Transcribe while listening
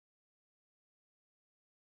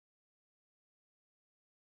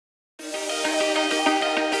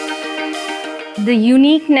The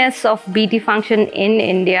uniqueness of BT function in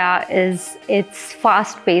India is its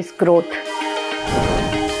fast-paced growth.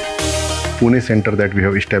 Pune center that we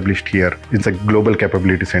have established here is a global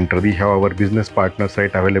capability center. We have our business partner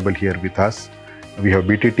site available here with us. We have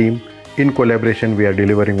BT team. In collaboration, we are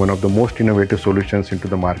delivering one of the most innovative solutions into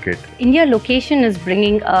the market. India location is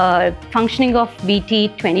bringing a functioning of BT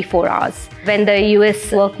 24 hours. When the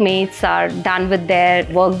US workmates are done with their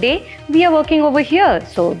workday, we are working over here.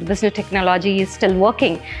 So the business technology is still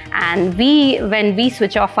working. And when we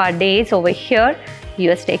switch off our days over here,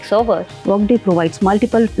 US takes over. Workday provides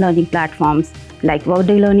multiple learning platforms like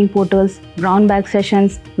Workday learning portals, brown bag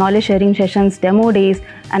sessions, knowledge sharing sessions, demo days,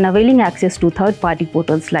 and availing access to third-party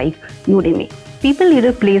portals like Udemy. People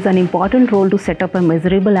leader plays an important role to set up a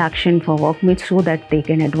measurable action for workmates so that they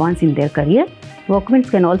can advance in their career. Workmates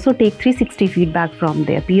can also take 360 feedback from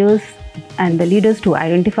their peers and the leaders to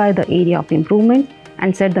identify the area of improvement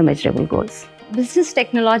and set the measurable goals. Business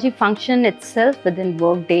technology function itself within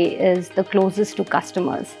Workday is the closest to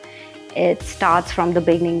customers. It starts from the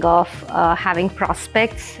beginning of having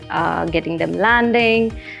prospects, getting them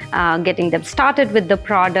landing, getting them started with the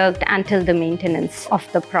product until the maintenance of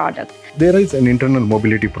the product. There is an internal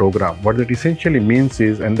mobility program. What that essentially means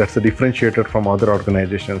is, and that's a differentiator from other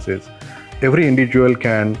organizations, is every individual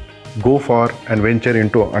can go for and venture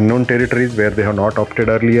into unknown territories where they have not opted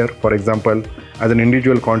earlier. For example, as an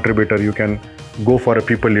individual contributor, you can go for a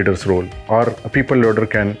people leader's role, or a people leader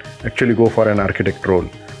can actually go for an architect role.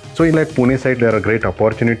 So in Pune site, there are great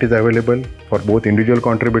opportunities available for both individual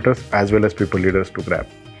contributors as well as people leaders to grab.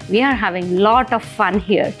 We are having a lot of fun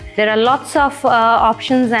here. There are lots of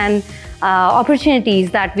options and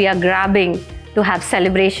opportunities that we are grabbing to have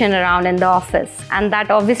celebration around in the office. And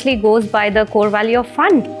that obviously goes by the core value of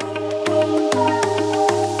fun.